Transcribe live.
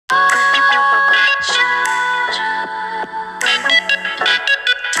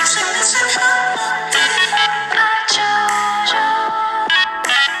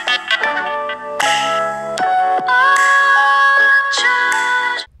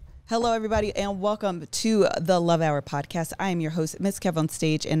Hello, everybody, and welcome to the Love Hour podcast. I am your host,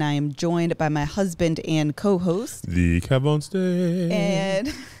 MrsKevOnStage, and I am joined by my husband and co-host, the Kev on Stage. And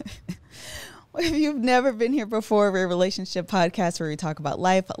if you've never been here before, we're a relationship podcast where we talk about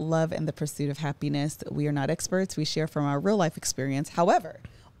life, love, and the pursuit of happiness. We are not experts. We share from our real life experience. However,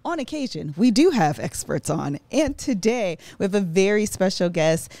 on occasion, we do have experts on. And today we have a very special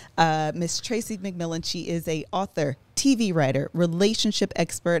guest, Miss Tracy McMillan. She is an author, TV writer, relationship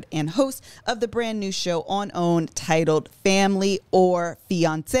expert, and host of the brand new show on OWN titled Family or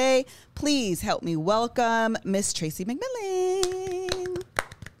Fiancé. Please help me welcome Miss Tracy McMillan.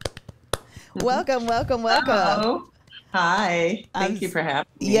 Welcome, welcome, welcome. Hello. Hi. Thank you for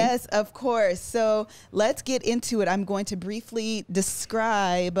having me. Yes, of course. So let's get into it. I'm going to briefly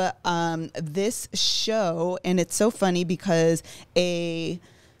describe this show. And it's so funny because a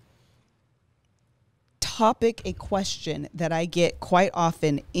question that I get quite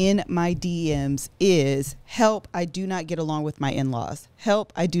often in my DMs is, help, I do not get along with my in-laws.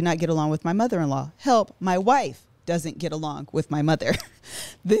 Help, I do not get along with my mother-in-law. Help, my wife doesn't get along with my mother.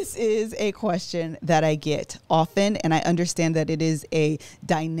 This is a question that I get often, and I understand that it is a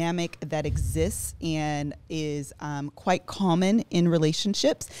dynamic that exists and is quite common in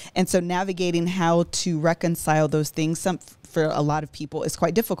relationships. And so navigating how to reconcile those things for a lot of people is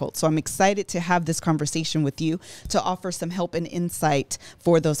quite difficult. So I'm excited to have this conversation with you to offer some help and insight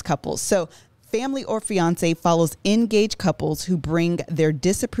for those couples. So Family or Fiancé follows engaged couples who bring their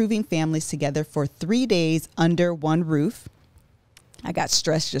disapproving families together for 3 days under one roof. I got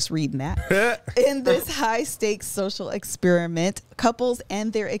stressed just reading that. In this high-stakes social experiment, couples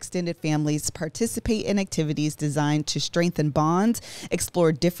and their extended families participate in activities designed to strengthen bonds,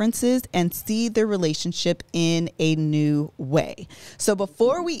 explore differences, and see their relationship in a new way. So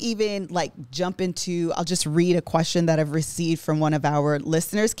before we even jump into, I'll just read a question that I've received from one of our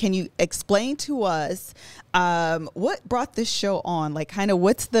listeners. Can you explain to us what brought this show on?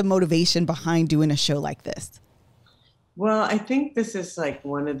 What's the motivation behind doing a show like this? Well, I think this is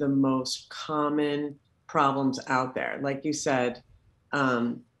one of the most common problems out there. Like you said,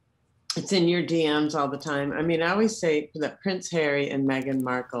 it's in your DMs all the time. I mean, I always say that Prince Harry and Meghan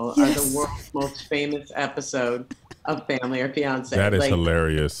Markle are the world's most famous episode of Family or Fiancé. That is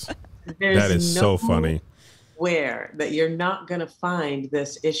hilarious. That is so funny. Where that you're not going to find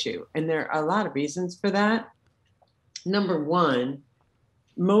this issue. And there are a lot of reasons for that. Number one,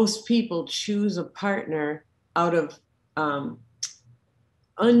 most people choose a partner out of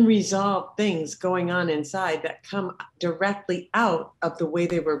unresolved things going on inside that come directly out of the way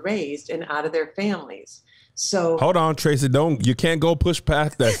they were raised and out of their families. So hold on, Tracy, you can't go push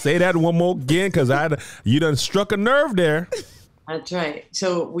past that. Say that one more again, because you done struck a nerve there. That's right.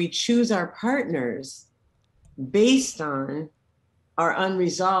 So we choose our partners based on our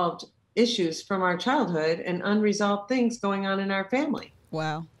unresolved issues from our childhood and unresolved things going on in our family.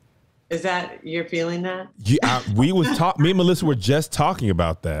 Wow. Is that, you're feeling that? Yeah, me and Melissa were just talking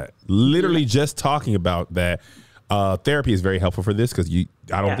about that. Literally just talking about that. Therapy is very helpful for this because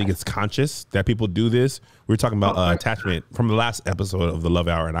I don't think it's conscious that people do this. We were talking about attachment from the last episode of the Love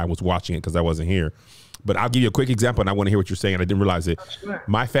Hour, and I was watching it because I wasn't here. But I'll give you a quick example, and I want to hear what you're saying. I didn't realize it. Sure.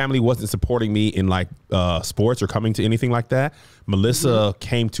 My family wasn't supporting me in sports or coming to anything like that. Melissa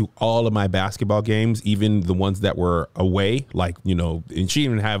came to all of my basketball games, even the ones that were away, and she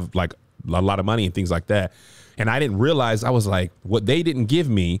didn't have a lot of money and things like that. And I didn't realize, I was like, what they didn't give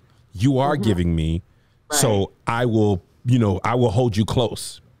me, you are giving me. Right. So I will hold you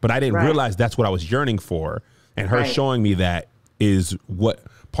close. But I didn't realize that's what I was yearning for. And her showing me that is what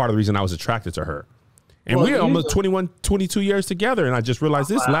part of the reason I was attracted to her. And we're almost 22 years together. And I just realized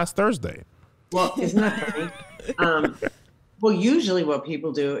this last Thursday. Well, isn't that funny? Well, usually what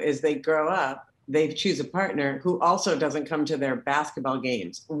people do is they grow up, they choose a partner who also doesn't come to their basketball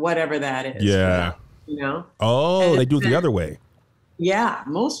games, whatever that is. Yeah. Oh, they do it the other way. Yeah.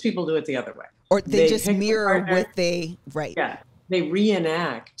 Most people do it the other way. Or they just mirror what Yeah. They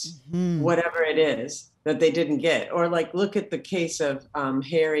reenact whatever it is that they didn't get. Or look at the case of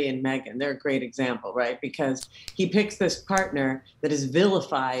Harry and Meghan. They're a great example, right? Because he picks this partner that is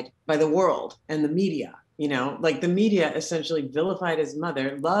vilified by the world and the media. The media essentially vilified his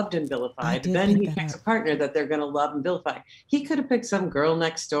mother, loved and vilified. Then he picks a partner that they're going to love and vilify. He could have picked some girl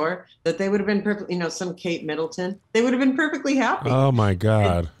next door that they would have been perfectly, some Kate Middleton. They would have been perfectly happy. Oh my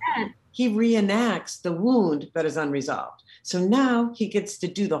God. And he reenacts the wound that is unresolved. So now he gets to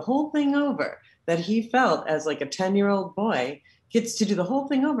do the whole thing over that he felt as a 10-year-old boy, gets to do the whole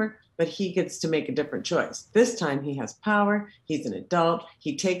thing over, but he gets to make a different choice. This time he has power. He's an adult.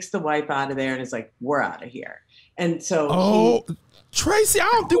 He takes the wife out of there and is like, we're out of here. And so Oh, Tracy, I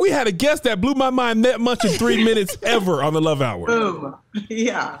don't think we had a guest that blew my mind that much in 3 minutes ever on the Love Hour. boom.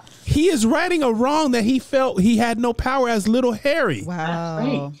 Yeah. He is righting a wrong that he felt he had no power as little Harry. Wow. That's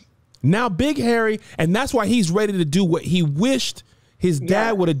right. Now big Harry, and that's why he's ready to do what he wished his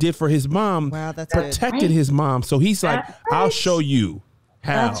dad would have did for his mom. Wow, that's protected right. his mom. So he's like, That's I'll right. show you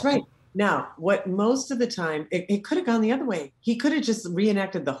how. That's right. Now, what most of the time, it could have gone the other way. He could have just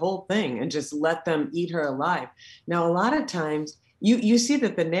reenacted the whole thing and just let them eat her alive. Now, a lot of times, you see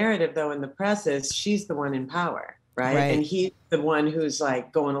that the narrative, though, in the press is she's the one in power, right? And he's the one who's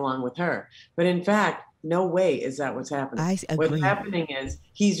like going along with her. But in fact, no way is that what's happening. I agree. What's happening is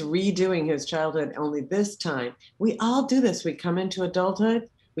he's redoing his childhood, only this time. We all do this. We come into adulthood,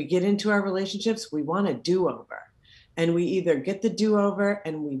 we get into our relationships, we want a do-over. And we either get the do-over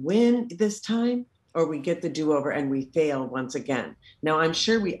and we win this time, or we get the do-over and we fail once again. Now, I'm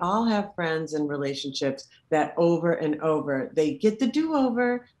sure we all have friends and relationships that over and over, they get the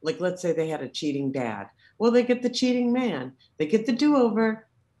do-over. Like, let's say they had a cheating dad. Well, they get the cheating man. They get the do-over.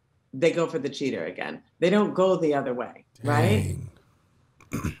 They go for the cheater again. They don't go the other way, right?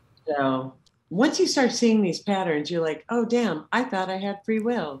 So once you start seeing these patterns, you're like, oh, damn, I thought I had free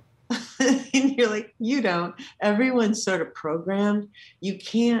will. And you're like, you don't. Everyone's sort of programmed. You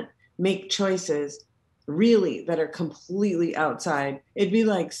can't make choices really that are completely outside. It'd be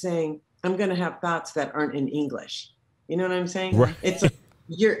like saying, I'm going to have thoughts that aren't in English. You know what I'm saying? Right. It's like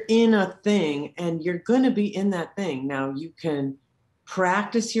you're in a thing and you're going to be in that thing. Now you can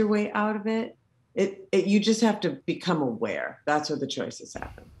practice your way out of it. You just have to become aware. That's where the choices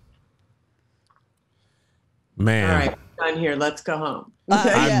happen. Man. All right, done here. Let's go home.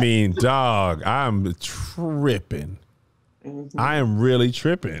 I mean, dog, I'm tripping. I am really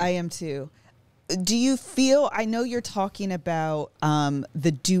tripping. I am too. Do you feel, I know you're talking about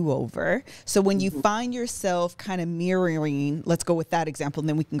the do-over. So when you find yourself kind of mirroring, let's go with that example, and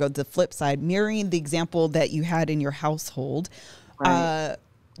then we can go to the flip side, mirroring the example that you had in your household, Right.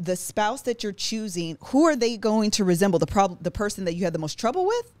 the spouse that you're choosing, who are they going to resemble? The person that you had the most trouble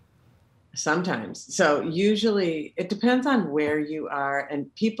with? Sometimes. So usually it depends on where you are,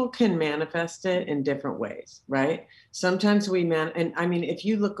 and people can manifest it in different ways, right? Sometimes and I mean, if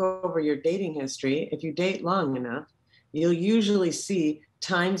you look over your dating history, if you date long enough, you'll usually see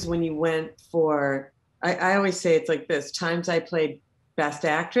times when you went for, I always say it's like this, times I played best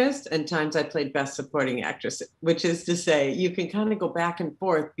actress and times I played best supporting actress, which is to say you can kind of go back and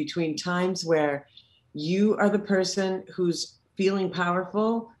forth between times where you are the person who's feeling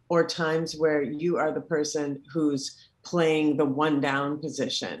powerful or times where you are the person who's playing the one down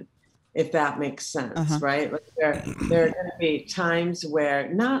position, if that makes sense, right? Like there are going to be times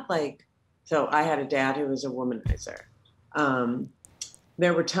where not like, so I had a dad who was a womanizer.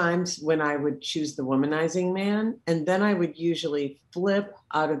 There were times when I would choose the womanizing man, and then I would usually flip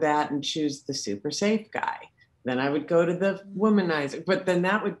out of that and choose the super safe guy. Then I would go to the womanizer, but then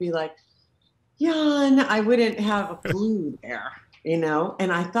that would be like, yeah, I wouldn't have a clue there. You know,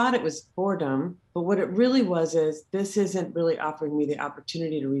 and I thought it was boredom, but what it really was is this isn't really offering me the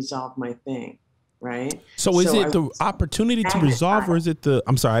opportunity to resolve my thing, right? So is it the opportunity to resolve, or is it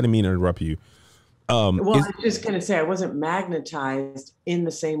I'm sorry, I didn't mean to interrupt you. Well, I was just going to say I wasn't magnetized in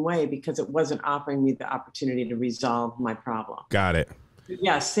the same way because it wasn't offering me the opportunity to resolve my problem. Got it.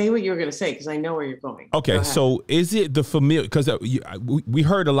 Yeah, say what you were going to say because I know where you're going. Okay, so is it the familiar? Because we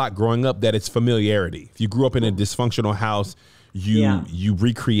heard a lot growing up that it's familiarity. If you grew up in a dysfunctional house, you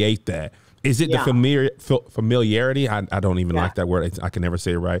recreate that. Is it the familiarity? I don't even like that word. I can never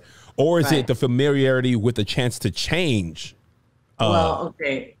say it right. Or is it the familiarity with a chance to change? Well,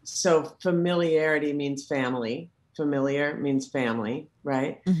 okay. So familiarity means family. Familiar means family,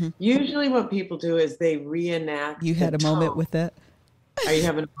 right? Usually what people do is they reenact. You had a moment with that? Are you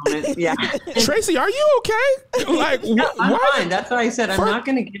having a moment? Yeah. Tracy, are you okay? Like, I'm fine. That's why I said I'm not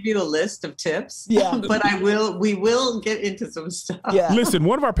going to give you a list of tips. Yeah. But we will get into some stuff. Yeah. Listen,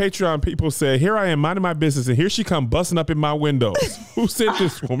 one of our Patreon people said, here I am minding my business, and here she come busting up in my windows. Who sent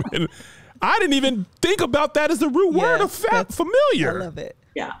this woman? I didn't even think about that as the root word of familiar. I love it.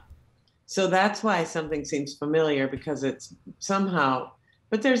 Yeah. So that's why something seems familiar, because it's somehow,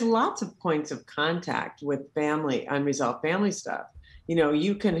 but there's lots of points of contact with family, unresolved family stuff. You know,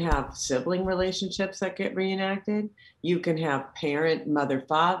 you can have sibling relationships that get reenacted. You can have parent, mother,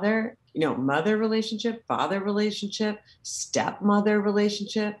 father, mother relationship, father relationship, stepmother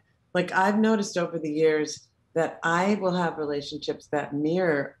relationship. Like I've noticed over the years that I will have relationships that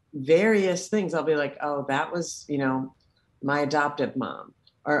mirror various things. I'll be like, oh, that was, my adoptive mom,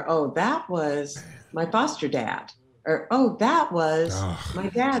 or, oh, that was my foster dad, or, oh, that was my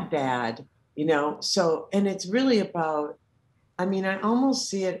dad. you know? So, and it's really about, I mean, I almost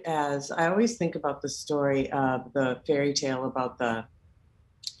see it as, I always think about the story of the fairy tale about the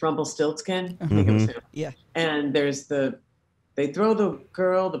Rumpelstiltskin. I think it was him. Yeah. And they throw the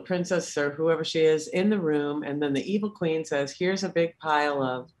girl, the princess or whoever she is in the room. And then the evil queen says, here's a big pile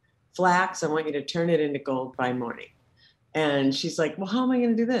of flax. I want you to turn it into gold by morning. And she's like, well, how am I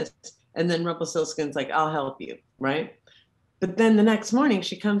going to do this? And then Rumpelstiltskin's like, I'll help you. Right. But then the next morning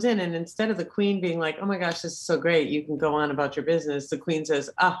she comes in, and instead of the queen being like, oh my gosh, this is so great, you can go on about your business, the queen says,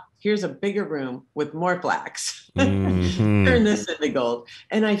 here's a bigger room with more flax. Turn this into gold.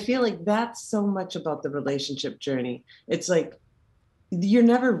 And I feel like that's so much about the relationship journey. It's like, you're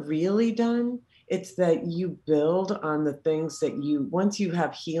never really done. It's that you build on the things that once you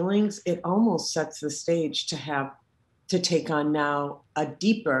have healings, it almost sets the stage to take on now a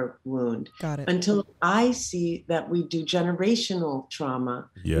deeper wound. Got it. Until I see that we do generational trauma.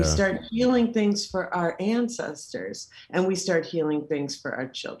 Yeah. We start healing things for our ancestors, and we start healing things for our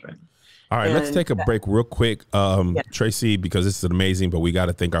children. All right, let's take a break real quick, Tracy, because this is amazing, but we got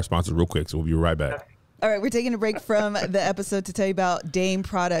to thank our sponsors real quick. So we'll be right back. Okay. All right, we're taking a break from the episode to tell you about Dame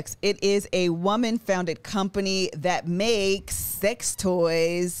Products. It is a woman-founded company that makes sex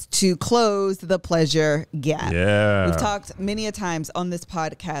toys to close the pleasure gap. Yeah. We've talked many a times on this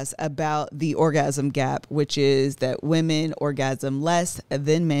podcast about the orgasm gap, which is that women orgasm less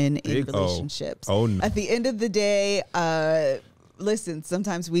than men in relationships. Oh, no. At the end of the day, listen,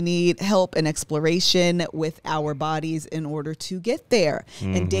 sometimes we need help and exploration with our bodies in order to get there.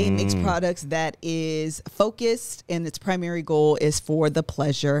 And Dame makes products that is focused, and its primary goal is for the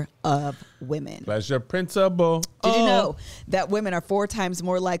pleasure of women. Pleasure principle. Did you know that women are 4 times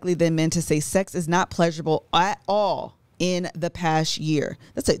more likely than men to say sex is not pleasurable at all in the past year?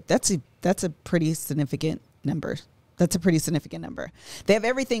 That's a pretty significant number. That's a pretty significant number. They have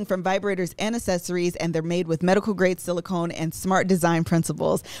everything from vibrators and accessories, and they're made with medical grade silicone and smart design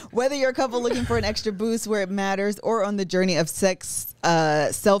principles. Whether you're a couple looking for an extra boost where it matters or on the journey of sex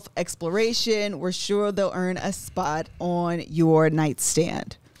self-exploration, we're sure they'll earn a spot on your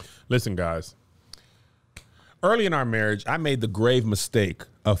nightstand. Listen, guys. Early in our marriage, I made the grave mistake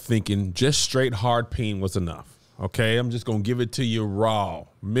of thinking just straight hard peen was enough. Okay, I'm just going to give it to you raw,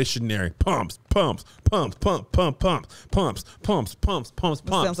 missionary, pumps. Sounds like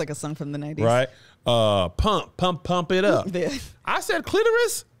a song from the 90s. Right? Pump it up. Yeah. I said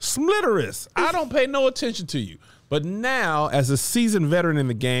clitoris, splitterus. I don't pay no attention to you. But now, as a seasoned veteran in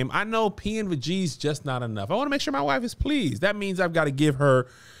the game, I know peeing with G's just not enough. I want to make sure my wife is pleased. That means I've got to give her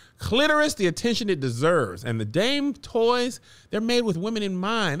clitoris the attention it deserves. And the Dame toys, they're made with women in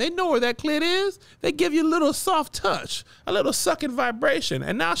mind. They know where that clit is. They give you a little soft touch, a little sucking vibration.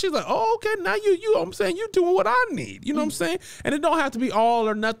 And now she's like, oh, okay, now you know what I'm saying, you doing what I need. You know what I'm saying? And it don't have to be all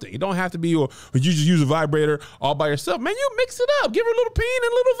or nothing. It don't have to be, or you just use a vibrator all by yourself. Man, you mix it up. Give her a little peen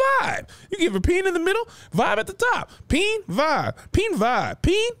and a little vibe. You give her peen in the middle, vibe at the top. Peen, vibe. Peen, vibe.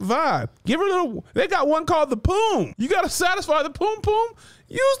 Peen, vibe. Give her a little, they got one called the poom. You got to satisfy the poom poom.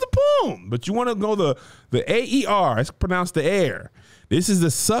 Use the poom, but you want to go the AER. It's pronounced the air. This is the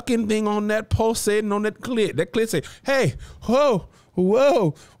sucking thing on that pulsating on that clit. That clit say, hey, whoa,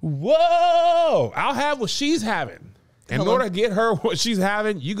 whoa, whoa. I'll have what she's having. In order to get her what she's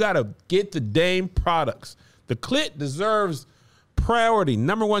having, you got to get the Dame products. The clit deserves priority,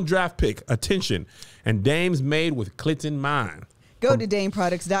 #1 draft pick, attention. And Dame's made with clits in mind. Go to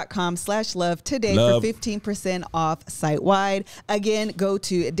dameproducts.com/love today for 15% off site-wide. Again, go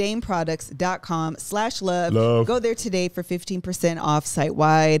to dameproducts.com/love. Go there today for 15% off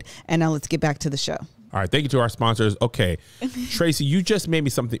site-wide. And now let's get back to the show. All right. Thank you to our sponsors. Okay. Tracy, you just made me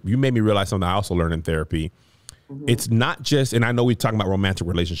something. You made me realize something I also learned in therapy. It's not just, and I know we're talking about romantic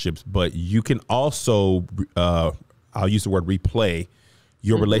relationships, but you can also, I'll use the word replay,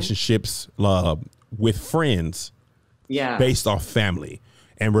 your relationships with friends. Yeah. Based off family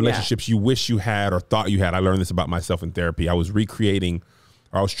and relationships you wish you had or thought you had. I learned this about myself in therapy. I was recreating,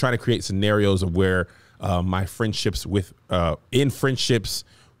 or I was trying to create scenarios of where my friendships with, of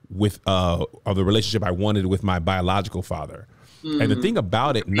the relationship I wanted with my biological father. And the thing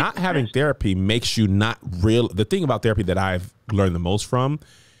about it, not having therapy makes you not real. The thing about therapy that I've learned the most from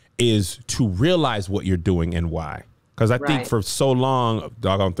is to realize what you're doing and why. Because I think for so long,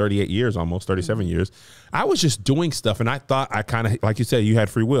 doggone 38 years, almost 37 years, I was just doing stuff. And I thought I kind of, like you said, you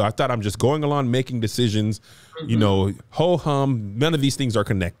had free will. I thought I'm just going along, making decisions, you know, ho-hum. None of these things are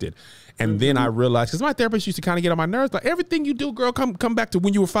connected. And then I realized, because my therapist used to kind of get on my nerves, like, everything you do, girl, come back to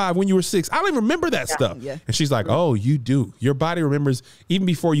when you were 5, when you were 6. I don't even remember that stuff. Yeah. And she's like, oh, you do. Your body remembers, even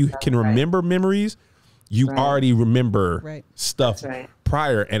before you can remember memories, You already remember stuff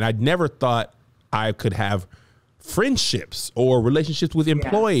prior. And I never thought I could have friendships or relationships with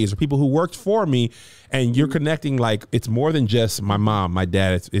employees or people who worked for me, and you're connecting like it's more than just my mom, my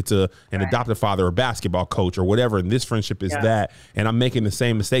dad. It's an adoptive father or basketball coach or whatever, and this friendship is that, and I'm making the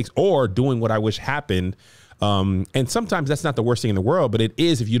same mistakes or doing what I wish happened. And sometimes that's not the worst thing in the world, but it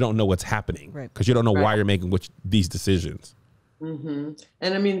is if you don't know what's happening, because you don't know why you're making these decisions. And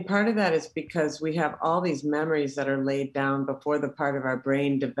I mean, part of that is because we have all these memories that are laid down before the part of our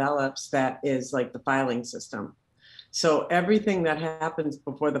brain develops that is like the filing system. So everything that happens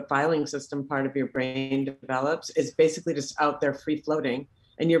before the filing system part of your brain develops is basically just out there free floating.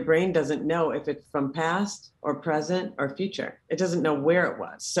 And your brain doesn't know if it's from past or present or future. It doesn't know where it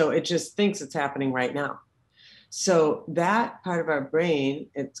was. So it just thinks it's happening right now. So that part of our brain,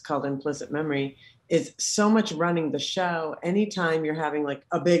 it's called implicit memory, is so much running the show. Anytime you're having like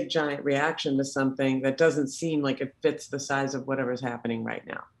a big giant reaction to something that doesn't seem like it fits the size of whatever's happening right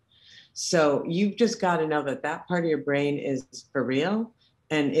now. So you've just got to know that that part of your brain is for real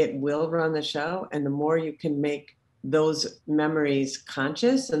and it will run the show. And the more you can make those memories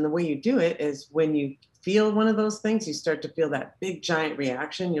conscious, and the way you do it is when you feel one of those things, you start to feel that big giant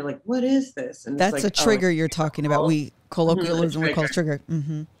reaction. You're like, what is this? And that's it's like, a trigger you're talking about. We colloquialism, we call it trigger.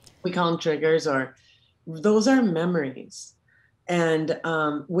 We call them triggers, or those are memories. And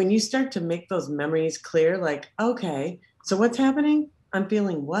when you start to make those memories clear, like, okay, so what's happening? I'm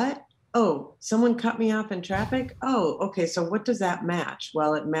feeling what? Oh, someone cut me off in traffic. Oh, okay. So what does that match?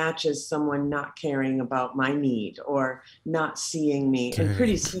 Well, it matches someone not caring about my need or not seeing me. And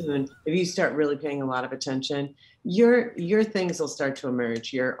pretty soon, if you start really paying a lot of attention, your things will start to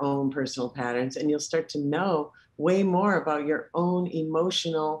emerge, your own personal patterns, and you'll start to know way more about your own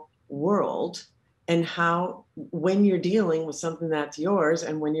emotional world and how, when you're dealing with something that's yours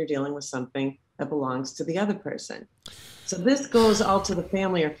and when you're dealing with something that belongs to the other person. So this goes all to the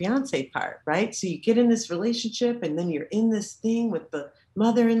family or fiance part, right? So you get in this relationship and then you're in this thing with the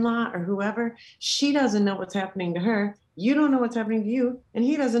mother-in-law or whoever. She doesn't know what's happening to her. You don't know what's happening to you. And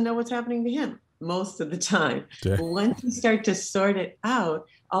he doesn't know what's happening to him most of the time. But once you start to sort it out,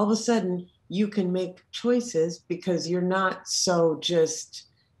 all of a sudden you can make choices because you're not so just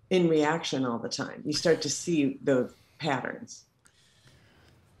in reaction all the time. You start to see the patterns.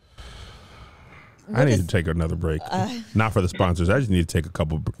 I need to take another break. Not for the sponsors. I just need to take a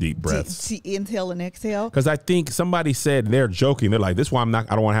couple deep breaths. Inhale and exhale. Because I think somebody said, they're joking. They're like, this is why I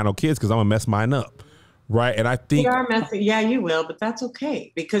don't want to have no kids, because I'm going to mess mine up. Right. And I think. You are messing. Yeah, you will. But that's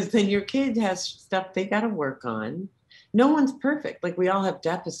okay. Because then your kid has stuff they got to work on. No one's perfect. Like, we all have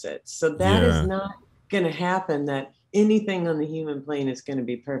deficits. So that is not going to happen, that anything on the human plane is going to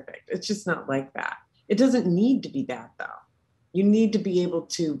be perfect. It's just not like that. It doesn't need to be that, though. You need to be able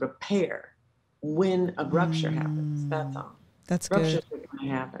to repair when a rupture happens. That's all. That's Ruptures good. are going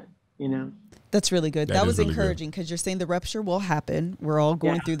to happen, you know? That's really good. That was really encouraging, because you're saying the rupture will happen. We're all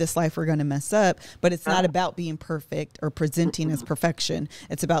going through this life. We're going to mess up, but it's not about being perfect or presenting as perfection.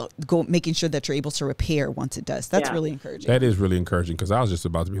 It's about making sure that you're able to repair once it does. That's really encouraging. That is really encouraging, because I was just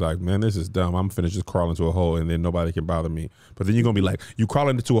about to be like, man, this is dumb. I'm finna just crawl into a hole and then nobody can bother me. But then you're going to be like, you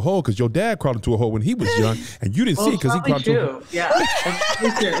crawling into a hole because your dad crawled into a hole when he was young and you didn't see it because he crawled into a hole. Yeah,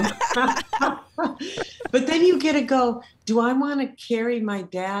 that's true. But then you get to go, do I want to carry my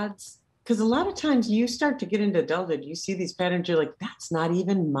dad's? Because a lot of times you start to get into adulthood, you see these patterns, you're like, that's not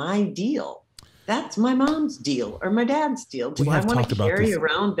even my deal. That's my mom's deal or my dad's deal. Do I want to carry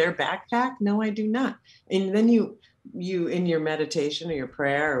around their backpack? No, I do not. And then you in your meditation or your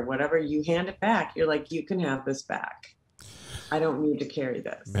prayer or whatever, you hand it back. You're like, you can have this back. I don't need to carry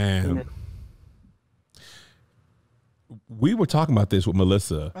this. Man. You know? We were talking about this with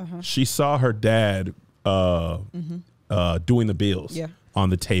Melissa. She saw her dad doing the bills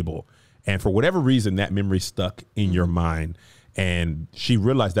on the table. And for whatever reason, that memory stuck in your mind. And she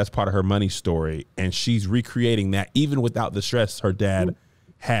realized that's part of her money story. And she's recreating that even without the stress her dad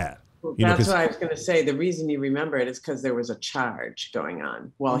had. Well, that's what I was going to say. The reason you remember it is because there was a charge going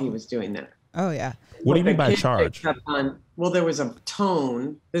on while he was doing that. Oh, yeah. What do you mean by charge? Well, there was a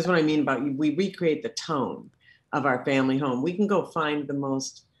tone. This is what I mean about we recreate the tone of our family home. We can go find the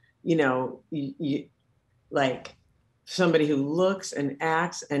most, like somebody who looks and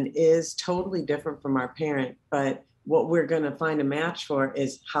acts and is totally different from our parent. But what we're going to find a match for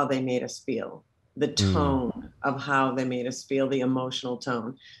is how they made us feel, the tone of how they made us feel, the emotional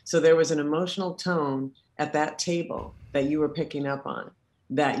tone. So there was an emotional tone at that table that you were picking up on,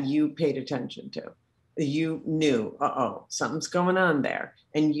 that you paid attention to. You knew, something's going on there.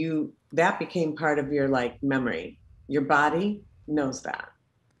 And that became part of your like memory. Your body knows that.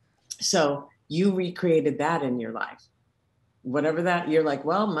 So you recreated that in your life. Whatever that, you're like,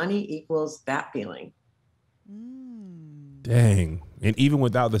 well, money equals that feeling. Dang. And even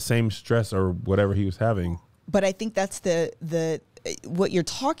without the same stress or whatever he was having. But I think that's the what you're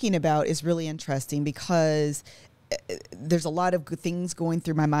talking about is really interesting, because there's a lot of good things going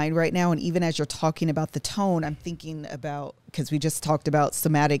through my mind right now. And even as you're talking about the tone, I'm thinking about, because we just talked about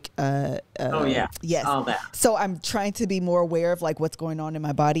somatic. Yes. All that. So I'm trying to be more aware of like what's going on in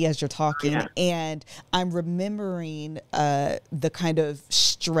my body as you're talking. Yeah. And I'm remembering the kind of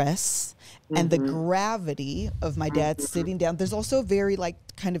stress and the gravity of my dad sitting down. There's also a very like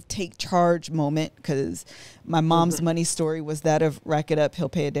kind of take charge moment, because my mom's money story was that of rack it up, he'll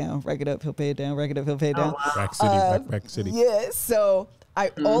pay it down, rack it up, he'll pay it down, rack it up, he'll pay it down. Wow. Rack City, Rack City. Yes. So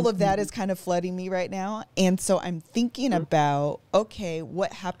all of that is kind of flooding me right now. And so I'm thinking about, okay,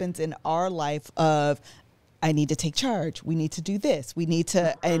 what happens in our life of, I need to take charge. We need to do this. We need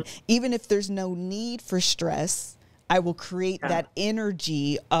to, and even if there's no need for stress, I will create that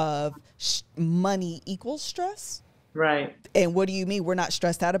energy of money equals stress. Right. And what do you mean? We're not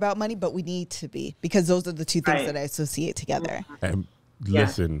stressed out about money, but we need to be, because those are the two things that I associate together. And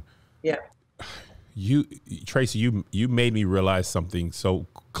listen, Tracy, you made me realize something so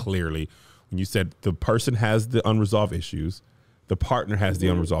clearly when you said the person has the unresolved issues, the partner has the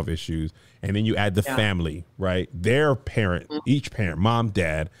unresolved issues, and then you add the family, right? Their parent, each parent, mom,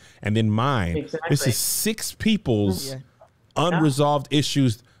 dad, and then mine. Exactly. This is 6 people's unresolved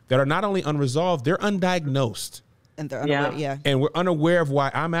issues that are not only unresolved, they're undiagnosed. And they're unaware, And we're unaware of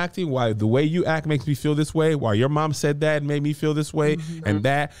why I'm acting, why the way you act makes me feel this way, why your mom said that and made me feel this way, and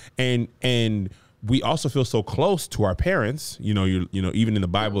that, and we also feel so close to our parents. You know, even in the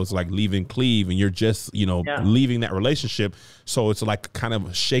Bible, it's like leave and cleave, and you're just, leaving that relationship. So it's like kind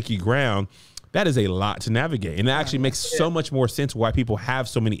of shaky ground. That is a lot to navigate, and it actually makes so much more sense why people have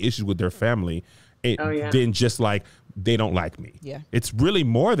so many issues with their family than just like they don't like me. Yeah, it's really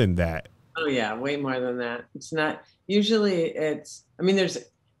more than that. Oh yeah, way more than that. It's not usually. There's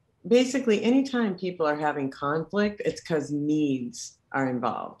basically anytime people are having conflict, it's because needs are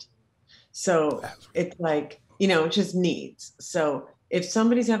involved. So it's like, just needs. So if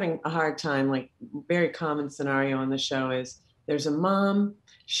somebody's having a hard time, like very common scenario on the show is there's a mom,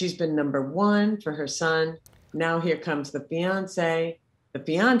 she's been number one for her son. Now here comes the fiance. The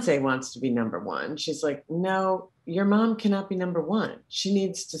fiance wants to be number one. She's like, no, your mom cannot be number one. She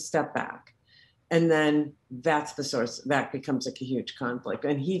needs to step back. And then that's the source. That becomes like a huge conflict.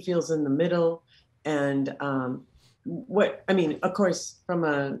 And he feels in the middle. And of course, from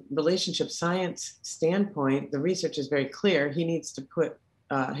a relationship science standpoint, the research is very clear. He needs to put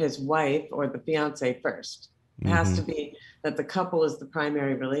his wife or the fiance first. It has to be that the couple is the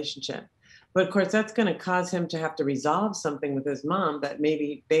primary relationship. But of course, that's going to cause him to have to resolve something with his mom that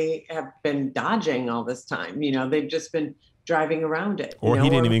maybe they have been dodging all this time. They've just been driving around it. Or he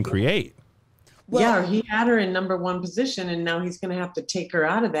didn't even create. Or he had her in number one position, and now he's going to have to take her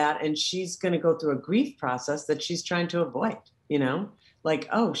out of that, and she's going to go through a grief process that she's trying to avoid, like,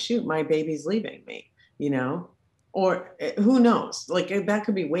 oh, shoot, my baby's leaving me, or who knows? Like that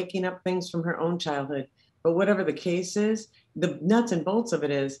could be waking up things from her own childhood. But whatever the case is, the nuts and bolts of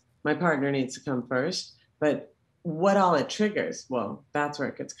it is my partner needs to come first. But what all it triggers, well, that's where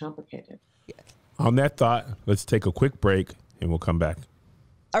it gets complicated. On that thought, let's take a quick break and we'll come back.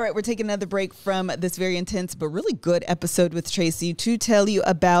 All right, we're taking another break from this very intense but really good episode with Tracy to tell you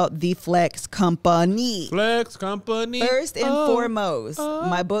about the Flex Company. Flex Company. First and foremost,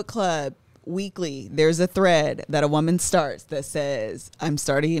 my book club weekly, there's a thread that a woman starts that says, I'm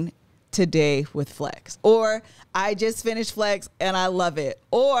starting today with Flex, or I just finished Flex and I love it,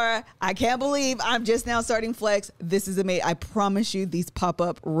 or I can't believe I'm just now starting Flex. This is amazing. I promise you, these pop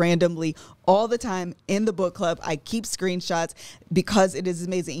up randomly all the time in the book club. I keep screenshots because it is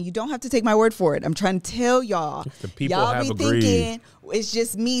amazing. And you don't have to take my word for it. I'm trying to tell y'all. The people y'all have be agreed. Thinking it's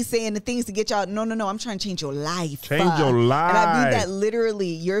just me saying the things to get y'all. No. I'm trying to change your life. Change your life. And I mean that literally.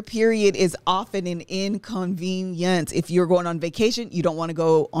 Your period is often an inconvenience. If you're going on vacation, you don't want to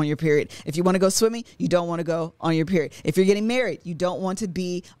go on your period. If you want to go swimming, you don't want to go on your period. If you're getting married, you don't want to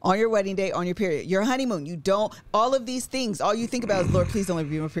be on your wedding day on your period. Your honeymoon, you don't. All of these things, all you think about is, Lord, please don't let me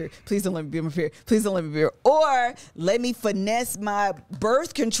be on my period. Please don't let me be on my period. Please don't let me be here. Or let me finesse my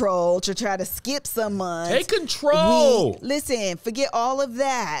birth control to try to skip some months. Take control. Listen, forget all of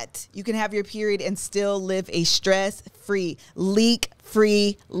that. You can have your period and still live a stress-free,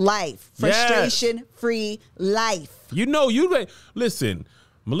 leak-free life. Frustration-free life. Listen,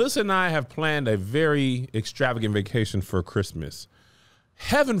 Melissa and I have planned a very extravagant vacation for Christmas.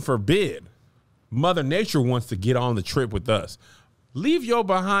 Heaven forbid, Mother Nature wants to get on the trip with us. Leave your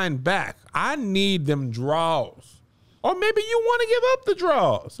behind back. I need them draws. Or maybe you want to give up the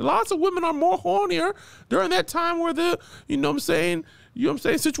draws. Lots of women are more hornier during that time where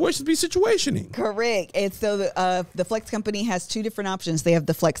situations be situationing. Correct. And so the Flex company has two different options. They have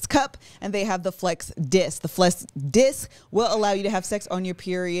the Flex Cup and they have the Flex Disc. The Flex Disc will allow you to have sex on your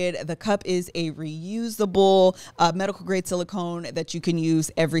period. The cup is a reusable medical grade silicone that you can use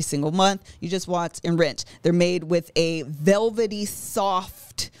every single month. You just wash and rinse. They're made with a velvety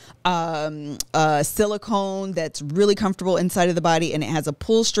soft silicone that's really comfortable inside of the body, and it has a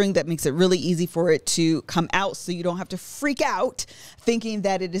pull string that makes it really easy for it to come out, so you don't have to freak out thinking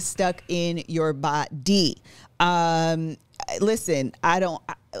that it is stuck in your body. Listen, I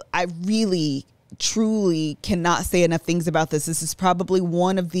really truly cannot say enough things about this. This is probably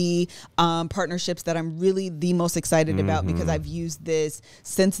one of the partnerships that I'm really the most excited about, because I've used this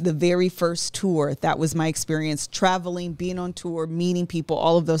since the very first tour. That was my experience, traveling, being on tour, meeting people,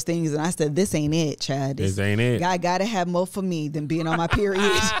 all of those things. And I said, this ain't it, Chad. This ain't it. I got to have more for me than being on my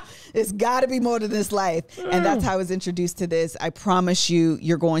period. It's got to be more to this life. And that's how I was introduced to this. I promise you,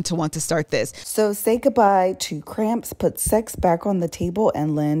 you're going to want to start this. So say goodbye to cramps, put sex back on the table,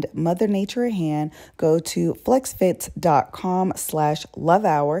 and lend Mother Nature a hand. Go to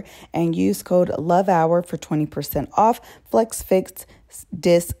flexfits.com/lovehour and use code lovehour for 20% off FlexFits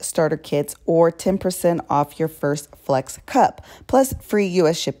Disc starter kits or 10% off your first Flex cup, plus free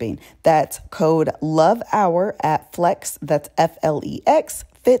U.S. shipping. That's code lovehour at Flex, that's FLEX,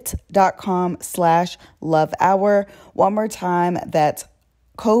 fit.com/lovehour. One more time, that's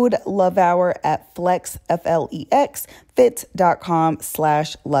code lovehour at Flex, FLEX,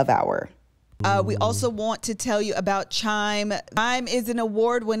 fit.com/lovehour. We also want to tell you about Chime. Chime is an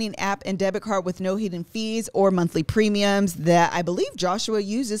award-winning app and debit card with no hidden fees or monthly premiums that I believe Joshua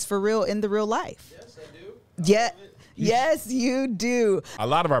uses for real in the real life. Yes, I do. Yes, you do. A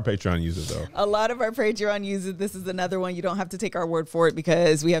lot of our Patreon users, though. A lot of our Patreon users. This is another one. You don't have to take our word for it,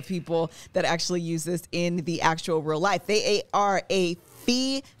 because we have people that actually use this in the actual real life. They are a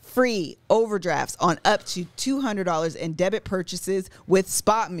fee-free overdrafts on up to $200 in debit purchases with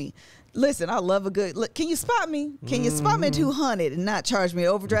Spot Me. Listen, I love a good look. Can you spot me? Can you spot me at 200 and not charge me an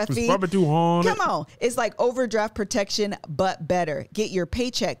overdraft fee? Spot me 200. Come on. It's like overdraft protection, but better. Get your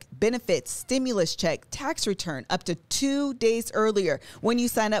paycheck, benefits, stimulus check, tax return up to 2 days earlier when you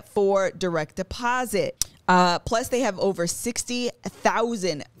sign up for direct deposit. Plus, they have over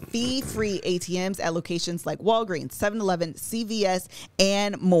 60,000 fee-free ATMs at locations like Walgreens, 7-Eleven, CVS,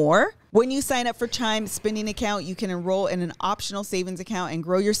 and more. When you sign up for Chime spending account, you can enroll in an optional savings account and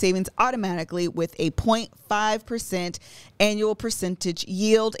grow your savings automatically with a 0.5% annual percentage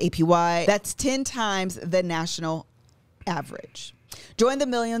yield, APY. That's 10 times the national average. Join the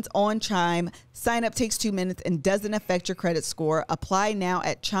millions on Chime. Sign up takes 2 minutes and doesn't affect your credit score. Apply now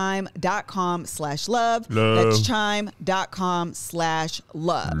at chime.com/love. That's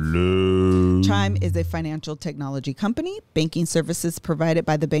chime.com/love. Chime is a financial technology company. Banking services provided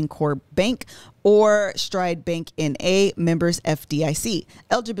by the Bancorp Bank or Stride Bank N.A., members FDIC.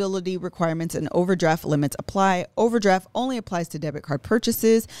 Eligibility requirements and overdraft limits apply. Overdraft only applies to debit card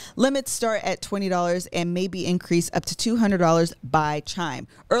purchases. Limits start at $20 and may be increased up to $200 by Chime.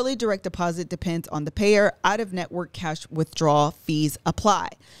 Early direct deposit depends on the payer. Out-of-network cash withdrawal fees apply.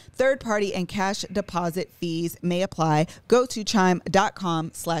 Third-party and cash deposit fees may apply. Go to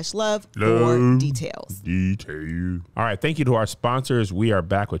chime.com/love for details. All right. Thank you to our sponsors. We are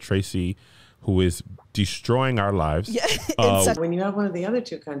back with Tracy, who is destroying our lives. Yeah. When you have one of the other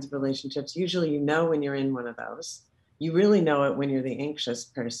two kinds of relationships, usually you know when you're in one of those. You really know it when you're the anxious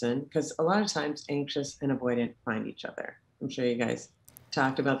person, because a lot of times anxious and avoidant find each other. I'm sure you guys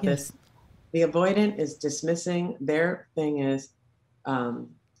talked about this. The avoidant is dismissing. Their thing is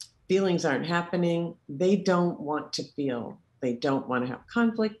feelings aren't happening. They don't want to feel. They don't want to have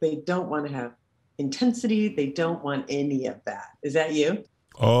conflict. They don't want to have intensity. They don't want any of that. Is that you?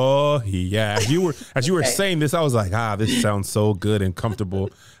 Oh, yeah. As you were saying this, I was like, this sounds so good and comfortable.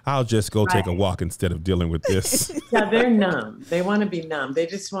 I'll just go take a walk instead of dealing with this. Yeah, they're numb. They want to be numb. They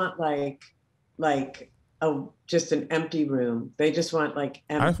just want just an empty room. They just want empty.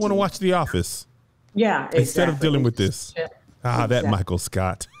 I just want to watch The Office. Yeah, exactly. Instead of dealing with this. That Michael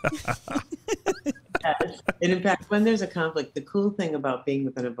Scott. Yes. And in fact, when there's a conflict, the cool thing about being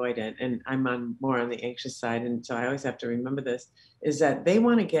with an avoidant, and I'm more on the anxious side, and so I always have to remember this, is that they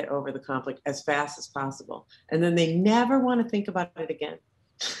want to get over the conflict as fast as possible. And then they never want to think about it again.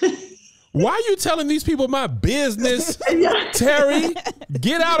 Why are you telling these people my business, Terry?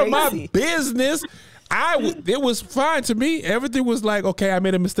 Get out of my business. It was fine to me. Everything was like, okay, I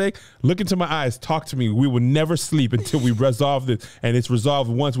made a mistake. Look into my eyes. Talk to me. We will never sleep until we resolve this. And it's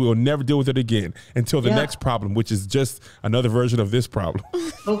resolved once. We will never deal with it again until the next problem, which is just another version of this problem.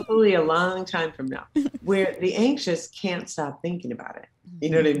 Hopefully a long time from now, where the anxious can't stop thinking about it. You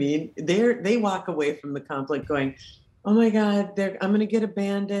know what I mean? They walk away from the conflict going, oh my God, I'm going to get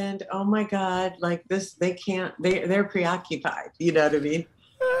abandoned. Oh my God, like this, they're preoccupied. You know what I mean?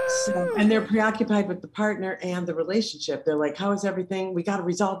 So, and they're preoccupied with the partner and the relationship. They're like, how is everything? We got to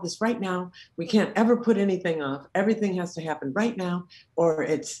resolve this right now. We can't ever put anything off. Everything has to happen right now, or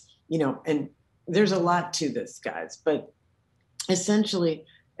it's, and there's a lot to this, guys, but essentially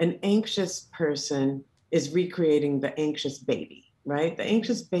an anxious person is recreating the anxious baby, right? The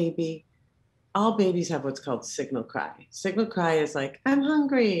anxious baby, all babies have what's called signal cry. Signal cry is like, I'm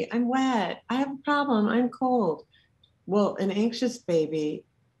hungry, I'm wet, I have a problem, I'm cold. Well, an anxious baby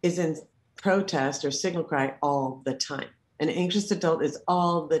is in protest or signal cry all the time. An anxious adult is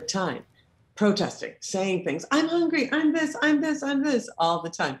all the time protesting, saying things, I'm hungry, I'm this, all the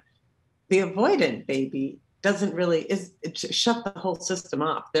time. The avoidant baby doesn't really, shut the whole system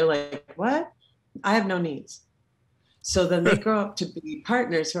off. They're like, what? I have no needs. So then they grow up to be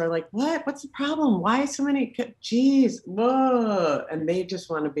partners who are like, what? What's the problem? Why so many? Geez, whoa. And they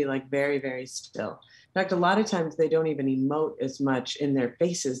just want to be like very, very still. In fact, a lot of times they don't even emote as much, and their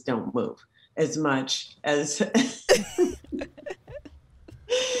faces don't move as much as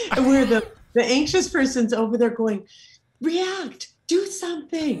where the anxious person's over there going, react, do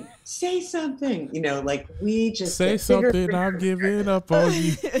something, say something. Like we just say something, I'm giving up on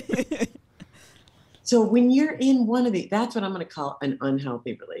you. So when you're in one of that's what I'm going to call an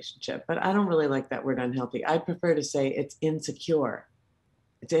unhealthy relationship. But I don't really like that word unhealthy. I prefer to say it's insecure.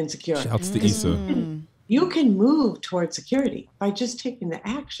 It's insecure. Shouts to Issa. You can move towards security by just taking the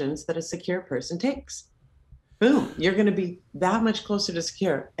actions that a secure person takes. Boom. You're going to be that much closer to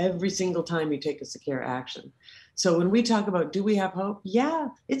secure every single time you take a secure action. So when we talk about, do we have hope? Yeah,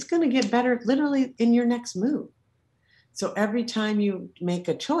 it's going to get better literally in your next move. So every time you make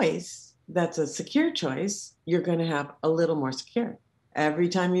a choice that's a secure choice, you're going to have a little more secure. Every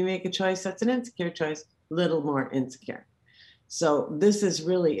time you make a choice that's an insecure choice, little more insecure. So this is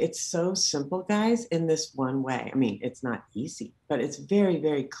really, it's so simple, guys, in this one way. I mean, it's not easy, but it's very,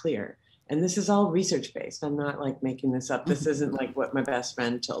 very clear. And this is all research based. I'm not like making this up. This isn't like what my best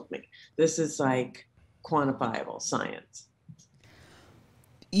friend told me. This is like quantifiable science.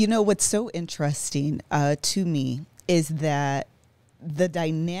 What's so interesting to me is that the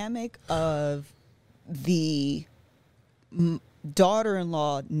dynamic of the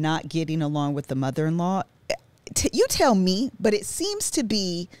daughter-in-law not getting along with the mother-in-law, you tell me, but it seems to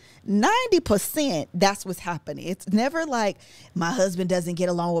be 90% that's what's happening. It's never like my husband doesn't get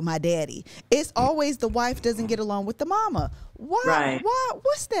along with my daddy. It's always the wife doesn't get along with the mama. Why? Right. Why?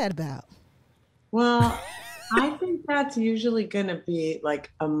 What's that about? Well, I think that's usually going to be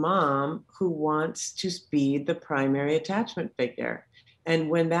like a mom who wants to be the primary attachment figure. And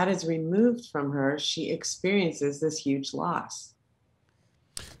when that is removed from her, she experiences this huge loss.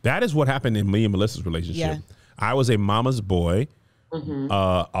 That is what happened in me and Melissa's relationship. Yeah. I was a mama's boy,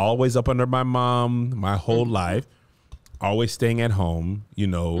 always up under my mom my whole life, always staying at home,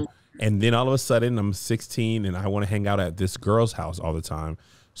 and then all of a sudden I'm 16 and I want to hang out at this girl's house all the time.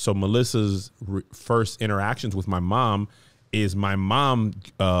 So Melissa's first interactions with my mom is my mom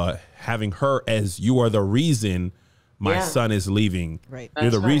having her as, you are the reason my son is leaving. Right.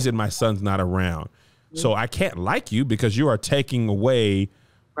 You're the reason my son's not around. So I can't like you because you are taking away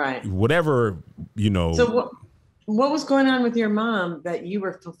whatever, So what was going on with your mom that you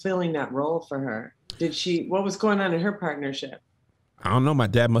were fulfilling that role for her? What was going on in her partnership? I don't know. My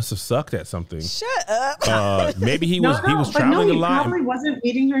dad must have sucked at something. Shut up. Maybe he was traveling a lot. He probably wasn't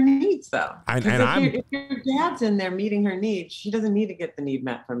meeting her needs though. If your dad's in there meeting her needs, she doesn't need to get the need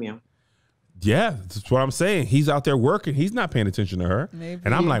met from you. Yeah, that's what I'm saying. He's out there working. He's not paying attention to her. Maybe.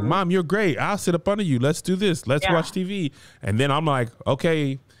 And I'm like, Mom, you're great. I'll sit up under you. Let's do this. Let's watch TV. And then I'm like,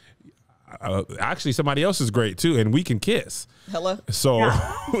 okay, actually somebody else is great too. And we can kiss. Hello. So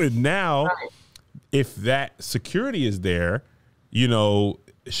now if that security is there,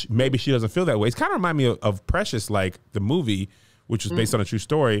 maybe she doesn't feel that way. It's kind of remind me of Precious, like the movie, which was based on a true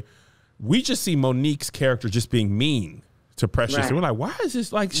story. We just see Monique's character just being mean to Precious. And we're like, why is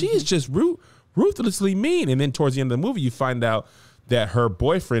this like, she is just ruthlessly mean. And then towards the end of the movie, you find out that her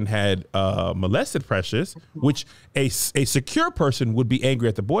boyfriend had molested Precious, which a secure person would be angry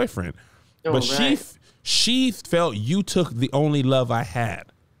at the boyfriend. But she felt, you took the only love I had.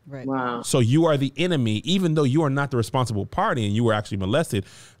 Right. Wow. So you are the enemy, even though you are not the responsible party and you were actually molested.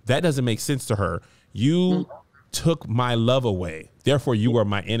 That doesn't make sense to her. You took my love away. Therefore, you are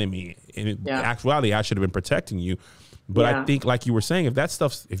my enemy. In actuality, I should have been protecting you. But I think, like you were saying,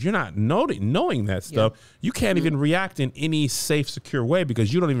 if you're not knowing that stuff, you can't even react in any safe, secure way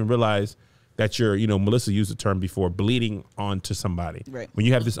because you don't even realize that you're, Melissa used the term before, bleeding onto somebody. Right. When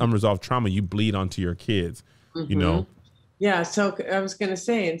you have this unresolved trauma, you bleed onto your kids, Yeah. So I was going to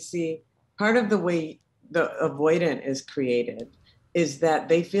say, and see, part of the way the avoidant is created is that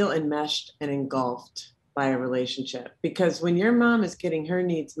they feel enmeshed and engulfed by a relationship, because when your mom is getting her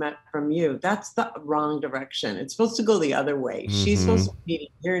needs met from you, that's the wrong direction. It's supposed to go the other way. She's supposed to be meeting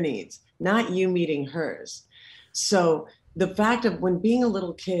your needs, not you meeting hers. So the fact of when being a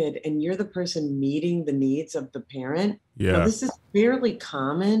little kid and you're the person meeting the needs of the parent, now this is fairly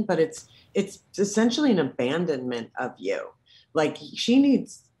common, but it's essentially an abandonment of you. Like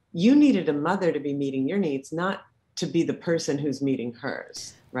you needed a mother to be meeting your needs, not to be the person who's meeting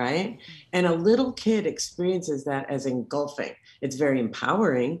hers. Right. And a little kid experiences that as engulfing. It's very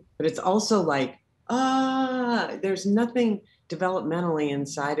empowering, but it's also like, there's nothing developmentally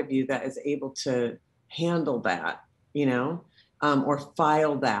inside of you that is able to handle that, or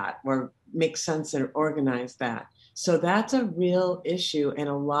file that or make sense and organize that. So that's a real issue. And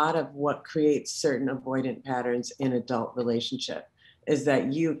a lot of what creates certain avoidant patterns in adult relationship is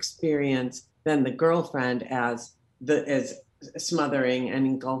that you experience then the girlfriend as smothering and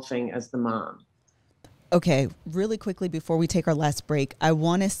engulfing as the mom. Okay, really quickly before we take our last break, I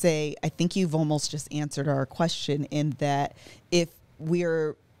want to say, I think you've almost just answered our question in that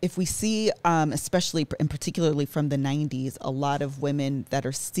if we see, especially and particularly from the 90s, a lot of women that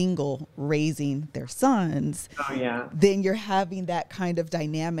are single raising their sons, then you're having that kind of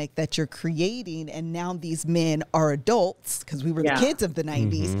dynamic that you're creating. And now these men are adults because we were the kids of the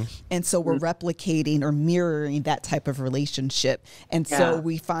 90s. And so we're replicating or mirroring that type of relationship. And so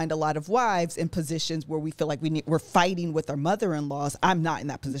we find a lot of wives in positions where we feel like we're fighting with our mother-in-laws. I'm not in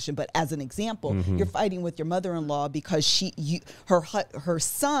that position, but as an example, you're fighting with your mother-in-law because her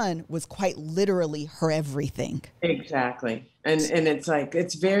son was quite literally her everything. Exactly. And it's like,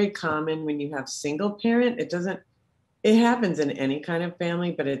 it's very common when you have single parent. It happens in any kind of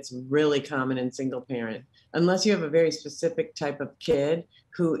family, but it's really common in single parent, unless you have a very specific type of kid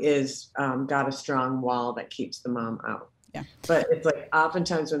who is got a strong wall that keeps the mom out. Yeah. But it's like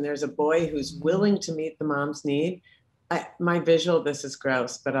oftentimes when there's a boy who's willing to meet the mom's need, my visual, this is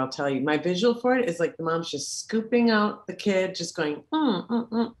gross, but I'll tell you, my visual for it is like the mom's just scooping out the kid, just going,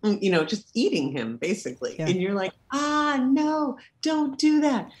 just eating him basically. Yeah. And you're like, no, don't do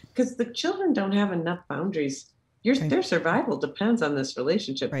that. Because the children don't have enough boundaries. Their survival depends on this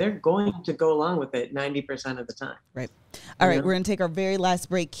relationship. Right. They're going to go along with it 90% of the time. Right. All right. We're going to take our very last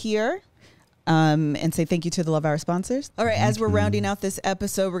break here. And say thank you to the Love Hour sponsors. All right, as we're rounding out this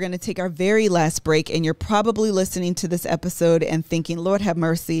episode, we're going to take our very last break, and you're probably listening to this episode and thinking, Lord have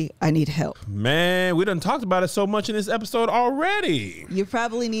mercy, I need help. Man, we done talked about it so much in this episode already. You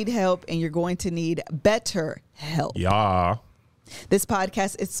probably need help, and you're going to need better help. Yeah. This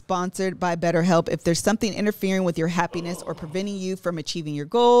podcast is sponsored by BetterHelp. If there's something interfering with your happiness or preventing you from achieving your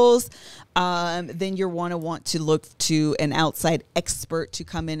goals, then you're want to look to an outside expert to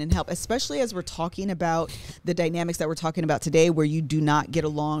come in and help, especially as we're talking about the dynamics that we're talking about today, where you do not get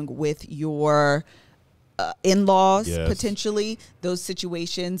along with your in-laws. Potentially. Those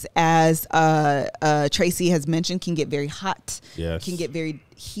situations, as Tracy has mentioned, can get very hot, can get very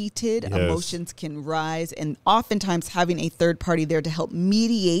heated, emotions can rise, and oftentimes having a third party there to help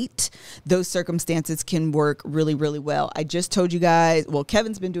mediate those circumstances can work really, really well. I just told you guys,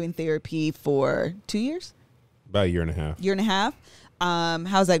 Kevin's been doing therapy for 2 years? About a year and a half.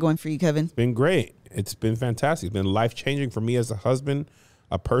 How's that going for you, Kevin? It's been great. It's been fantastic. It's been life-changing for me as a husband,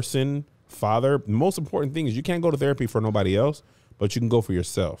 a person, father. The most important thing is you can't go to therapy for nobody else, but you can go for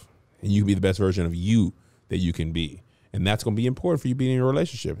yourself, and you can be the best version of you that you can be. And that's going to be important for you being in your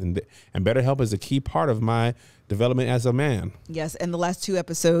relationship. And BetterHelp is a key part of my development as a man. Yes. And the last two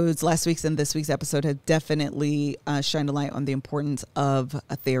episodes, last week's and this week's episode, have definitely shined a light on the importance of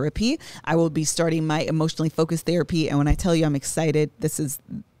a therapy. I will be starting my emotionally focused therapy. And when I tell you I'm excited,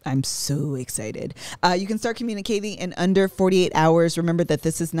 I'm so excited. You can start communicating in under 48 hours. Remember that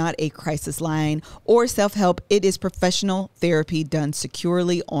this is not a crisis line or self-help. It is professional therapy done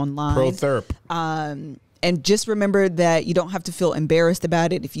securely online. Pro-therp. And just remember that you don't have to feel embarrassed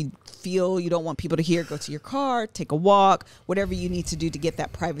about it. If you feel you don't want people to hear, go to your car, take a walk, whatever you need to do to get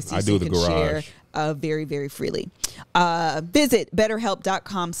that privacy so you can share very, very freely. Visit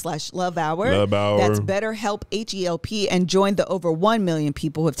betterhelp.com/lovehour. Love Hour. That's BetterHelp, H-E-L-P, and join the over 1 million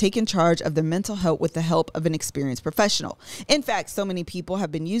people who have taken charge of their mental health with the help of an experienced professional. In fact, so many people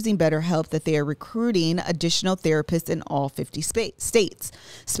have been using BetterHelp that they are recruiting additional therapists in all 50 states.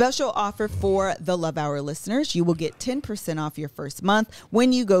 Special offer for the Love Hour listeners. You will get 10% off your first month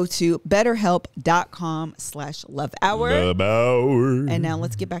when you go to betterhelp.com/lovehour. Love Hour. And now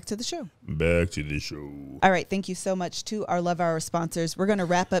let's get back to the show. Back to the show. All right. Thank you so much to our Love Hour sponsors. We're going to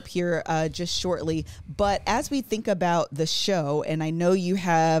wrap up here just shortly. But as we think about the show, and I know you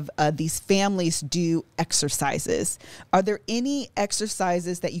have these families do exercises, are there any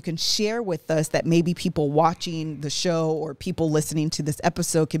exercises that you can share with us that maybe people watching the show or people listening to this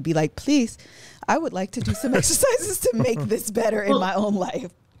episode could be like, please, I would like to do some exercises to make this better in my own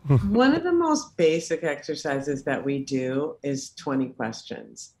life? One of the most basic exercises that we do is 20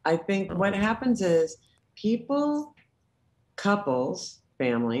 questions. I think what happens is people, couples,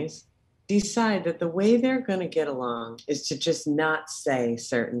 families decide that the way they're going to get along is to just not say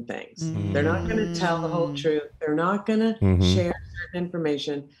certain things. They're not going to tell the whole truth. They're not going to share certain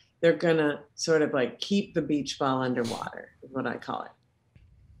information. They're going to sort of like keep the beach ball underwater, is what I call it.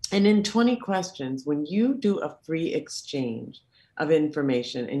 And in 20 questions, when you do a free exchange of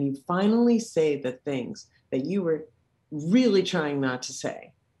information and you finally say the things that you were really trying not to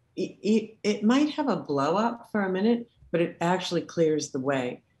say, it might have a blow up for a minute, but it actually clears the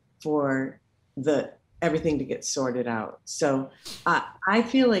way for everything to get sorted out. So I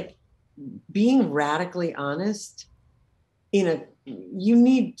feel like being radically honest you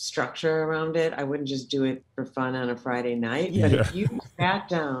need structure around it. I wouldn't just do it for fun on a Friday night, but if you sat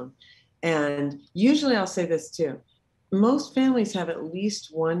down, and usually I'll say this too, most families have at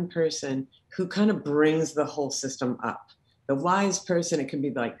least one person who kind of brings the whole system up. The wise person, it can be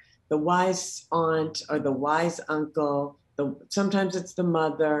like the wise aunt or the wise uncle. Sometimes it's the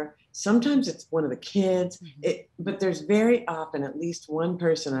mother. Sometimes it's one of the kids. But there's very often at least one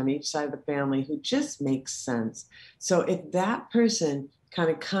person on each side of the family who just makes sense. So if that person kind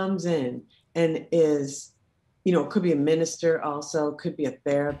of comes in and is, it could be a minister also, could be a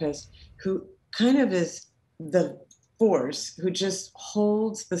therapist, who kind of is the force who just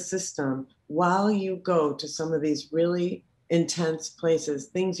holds the system while you go to some of these really intense places,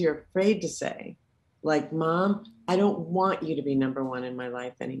 things you're afraid to say, like, Mom, I don't want you to be number one in my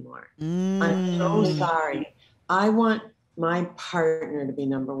life anymore. I'm so sorry. I want my partner to be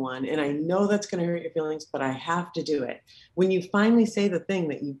number one. And I know that's going to hurt your feelings, but I have to do it. When you finally say the thing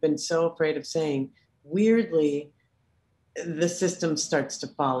that you've been so afraid of saying, weirdly, the system starts to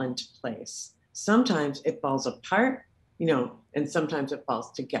fall into place. Sometimes it falls apart, and sometimes it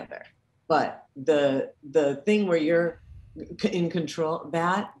falls together. But the thing where you're in control,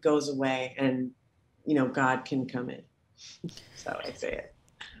 that goes away, and God can come in. So I say it.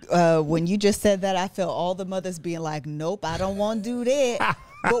 When you just said that, I felt all the mothers being like, nope, I don't want to do that.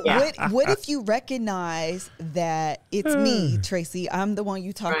 But what if you recognize that it's me, Tracy? I'm the one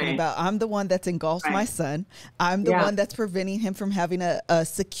you talking about. I'm the one that's engulfed my son. I'm the one that's preventing him from having a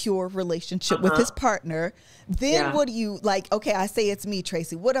secure relationship with his partner. Then what do you okay, I say it's me,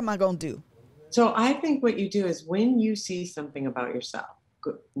 Tracy. What am I going to do? So I think what you do is when you see something about yourself,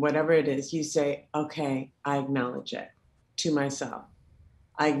 whatever it is, you say, okay, I acknowledge it to myself.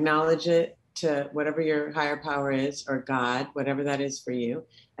 I acknowledge it to whatever your higher power is, or God, whatever that is for you.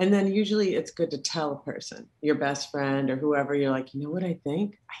 And then usually it's good to tell a person, your best friend or whoever, you're like, you know what I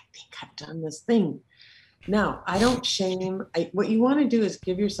think? I think I've done this thing. No, I don't shame. What you want to do is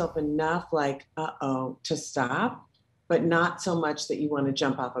give yourself enough to stop, but not so much that you want to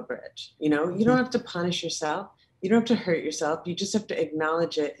jump off a bridge. You don't have to punish yourself. You don't have to hurt yourself. You just have to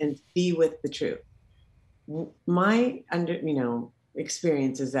acknowledge it and be with the truth. My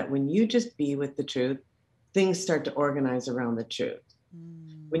experience is that when you just be with the truth, things start to organize around the truth.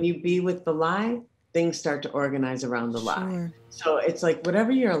 When you be with the lie, things start to organize around the lie. So it's like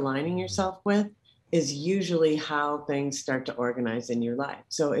whatever you're aligning yourself with is usually how things start to organize in your life.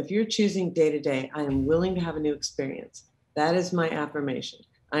 So if you're choosing day to day, I am willing to have a new experience. That is my affirmation.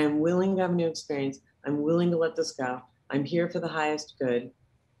 I am willing to have a new experience. I'm willing to let this go. I'm here for the highest good.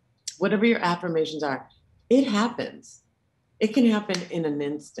 Whatever your affirmations are, it happens. It can happen in an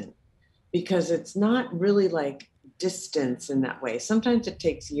instant because it's not really like distance in that way. Sometimes it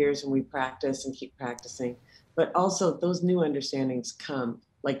takes years and we practice and keep practicing, but also those new understandings come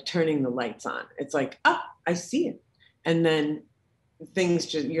like turning the lights on. It's like, I see it. And then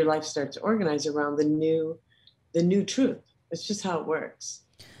your life starts to organize around the new truth. It's just how it works.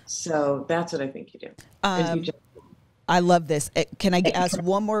 So that's what I think you do. I love this. Can I ask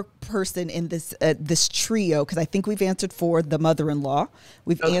one more person in this trio? Because I think we've answered for the mother-in-law.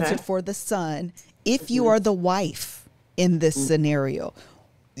 We've answered for the son. If you are the wife in this scenario,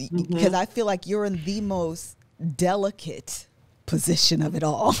 because I feel like you're in the most delicate position of it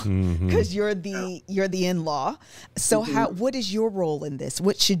all, because you're the in-law. So what is your role in this?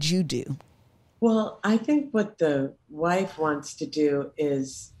 What should you do? Well, I think what the wife wants to do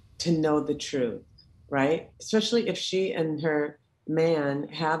is to know the truth, right? Especially if she and her man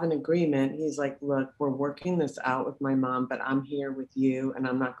have an agreement. He's like, look, we're working this out with my mom, but I'm here with you and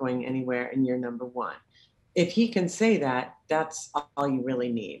I'm not going anywhere and you're number one. If he can say that, that's all you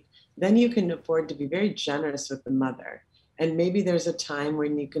really need. Then you can afford to be very generous with the mother. And maybe there's a time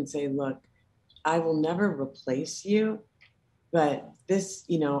when you can say, look, I will never replace you, but this,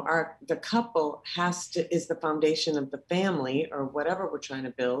 the couple is the foundation of the family or whatever we're trying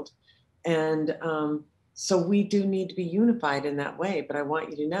to build. And so we do need to be unified in that way. But I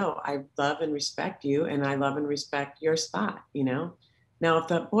want you to know, I love and respect you, and I love and respect your spot, Now, if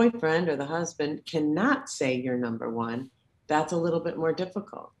the boyfriend or the husband cannot say you're number one, that's a little bit more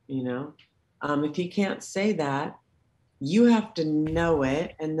difficult, If he can't say that, you have to know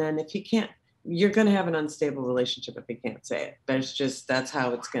it. And then if he can't, you're going to have an unstable relationship if he can't say it. That's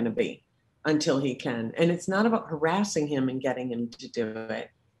how it's going to be until he can. And it's not about harassing him and getting him to do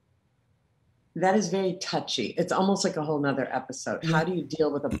it. That is very touchy. It's almost like a whole nother episode. How do you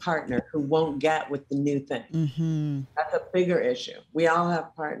deal with a partner who won't get with the new thing? That's a bigger issue. We all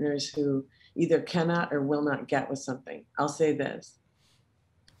have partners who either cannot or will not get with something. I'll say this.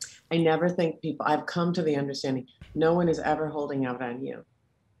 I never think I've come to the understanding, no one is ever holding out on you.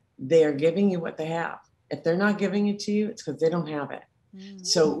 They are giving you what they have. If they're not giving it to you, it's because they don't have it.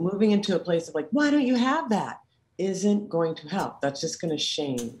 So moving into a place of like, why don't you have that? Isn't going to help. That's just going to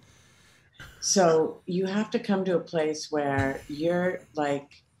shame. So you have to come to a place where you're like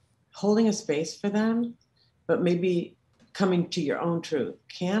holding a space for them, but maybe coming to your own truth.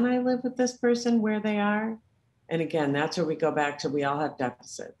 Can I live with this person where they are? And again, that's where we go back to, we all have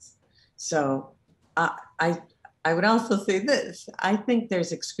deficits. So I would also say this. I think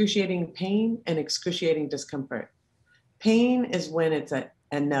there's excruciating pain and excruciating discomfort. Pain is when it's a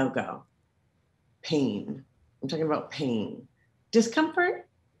no-go. Pain. I'm talking about pain. Discomfort,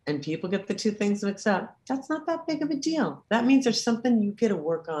 and people get the two things mixed up, that's not that big of a deal. That means there's something you get to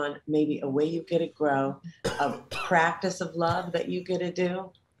work on, maybe a way you get to grow, a practice of love that you get to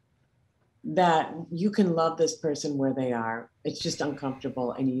do, that you can love this person where they are. It's just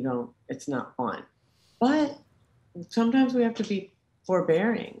uncomfortable and it's not fun. But sometimes we have to be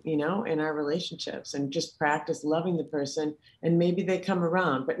forbearing, in our relationships and just practice loving the person, and maybe they come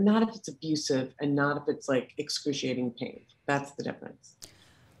around, but not if it's abusive and not if it's like excruciating pain. That's the difference.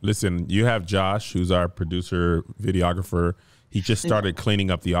 Listen, you have Josh, who's our producer, videographer. He just started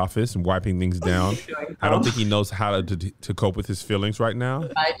cleaning up the office and wiping things down. I don't think he knows how to cope with his feelings right now.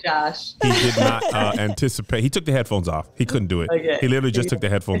 Bye, Josh. He did not anticipate. He took the headphones off. He couldn't do it. Okay. He literally just took the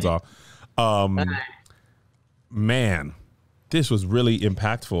headphones off. Man, this was really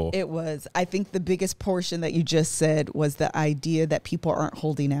impactful. It was. I think the biggest portion that you just said was the idea that people aren't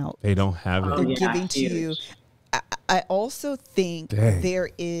holding out. They don't have it. They're giving to you. I also think there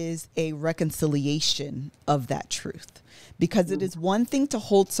is a reconciliation of that truth, because it is one thing to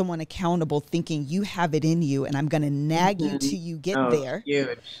hold someone accountable thinking you have it in you and I'm going to nag you till you get there,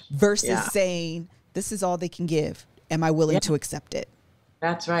 versus saying this is all they can give. Am I willing to accept it?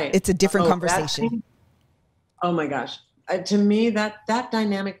 That's right. It's a different conversation. Oh my gosh. To me, that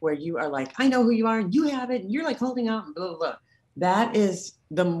dynamic where you are like, I know who you are and you have it and you're like holding out and blah, blah, blah. That is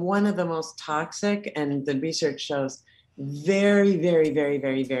one of the most toxic, and the research shows very, very, very,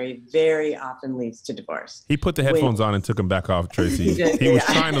 very, very, very often leads to divorce. He put the headphones on and took them back off, Tracy. He was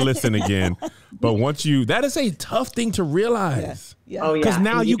trying to listen again. But that is a tough thing to realize. Yeah. Oh, yeah. Because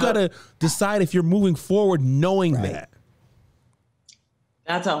now you got to decide if you're moving forward knowing that.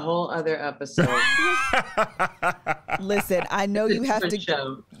 That's a whole other episode. Listen, I know you have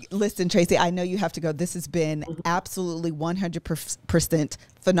to. Listen, Tracy, I know you have to go. This has been absolutely 100%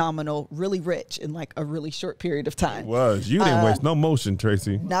 phenomenal, really rich in like a really short period of time. It was. You didn't waste no motion,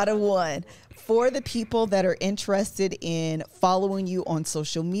 Tracy. Not a one. For the people that are interested in following you on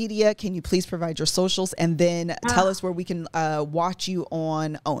social media, can you please provide your socials and then tell us where we can watch you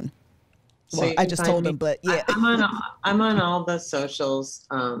on OWN? Well, so I just told him, but yeah. I'm on all the socials,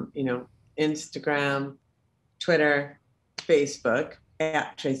 Instagram, Twitter, Facebook,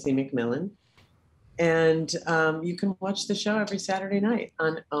 at Tracy McMillan. And you can watch the show every Saturday night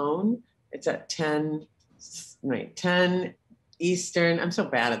on OWN. It's at 10 Eastern. I'm so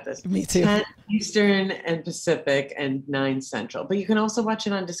bad at this. Me too. 10 Eastern and Pacific and 9 Central. But you can also watch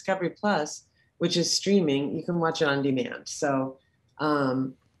it on Discovery Plus, which is streaming. You can watch it on demand. So,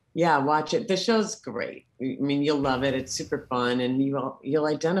 yeah, watch it. The show's great. I mean, you'll love it. It's super fun, and you'll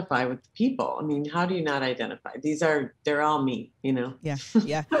identify with the people. I mean, how do you not identify? They're all me, you know? Yeah.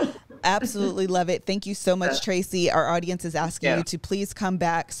 Yeah. Absolutely love it. Thank you so much, Tracy. Our audience is asking you to please come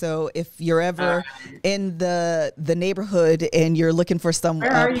back. So if you're ever in the neighborhood and you're looking for some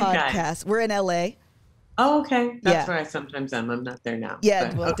podcast, we're in LA. Oh, okay. That's where I sometimes am. I'm not there now.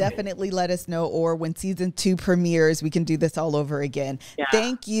 Yeah, well, definitely let us know. Or when season 2 premieres, we can do this all over again. Yeah.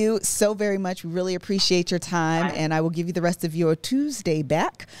 Thank you so very much. We really appreciate your time. Bye. And I will give you the rest of your Tuesday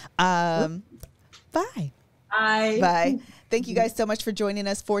back. Bye. Bye. Bye. Thank you guys so much for joining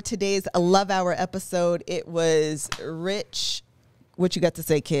us for today's Love Hour episode. It was rich. What you got to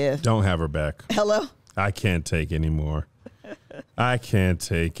say, Kev? Don't have her back. Hello? I can't take anymore. I can't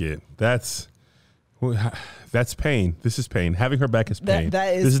take it. That's pain. This is pain. Having her back is pain.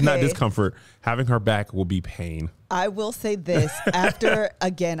 This is not discomfort. Having her back will be pain. I will say this after,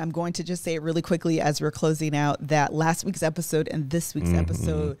 again, I'm going to just say it really quickly as we're closing out, that last week's episode and this week's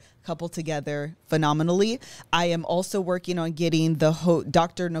episode coupled together phenomenally. I am also working on getting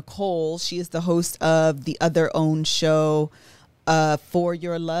Dr. Nicole. She is the host of the other own show, For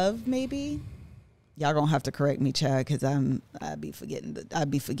Your Love, maybe. Y'all gonna have to correct me, Chad, because I'd be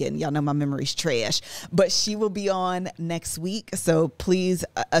forgetting. Y'all know my memory's trash. But she will be on next week. So please,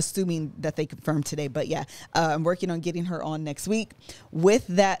 assuming that they confirmed today. But yeah, I'm working on getting her on next week. With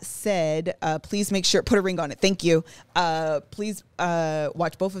that said, please make sure, put a ring on it. Thank you. Please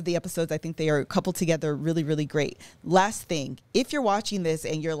watch both of the episodes. I think they are coupled together really, really great. Last thing, if you're watching this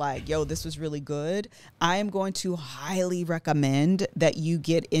and you're like, yo, this was really good, I am going to highly recommend that you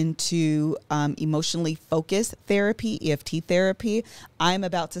get into emotionally focused therapy, EFT therapy. I'm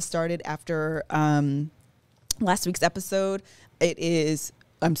about to start it after last week's episode.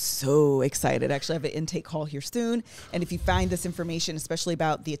 I'm so excited. Actually, I have an intake call here soon. And if you find this information, especially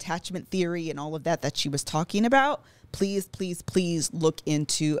about the attachment theory and all of that she was talking about, please, please, please look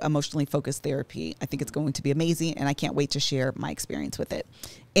into emotionally focused therapy. I think it's going to be amazing, and I can't wait to share my experience with it.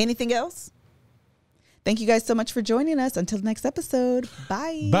 Anything else? Thank you guys so much for joining us. Until the next episode.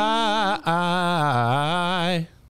 Bye. Bye.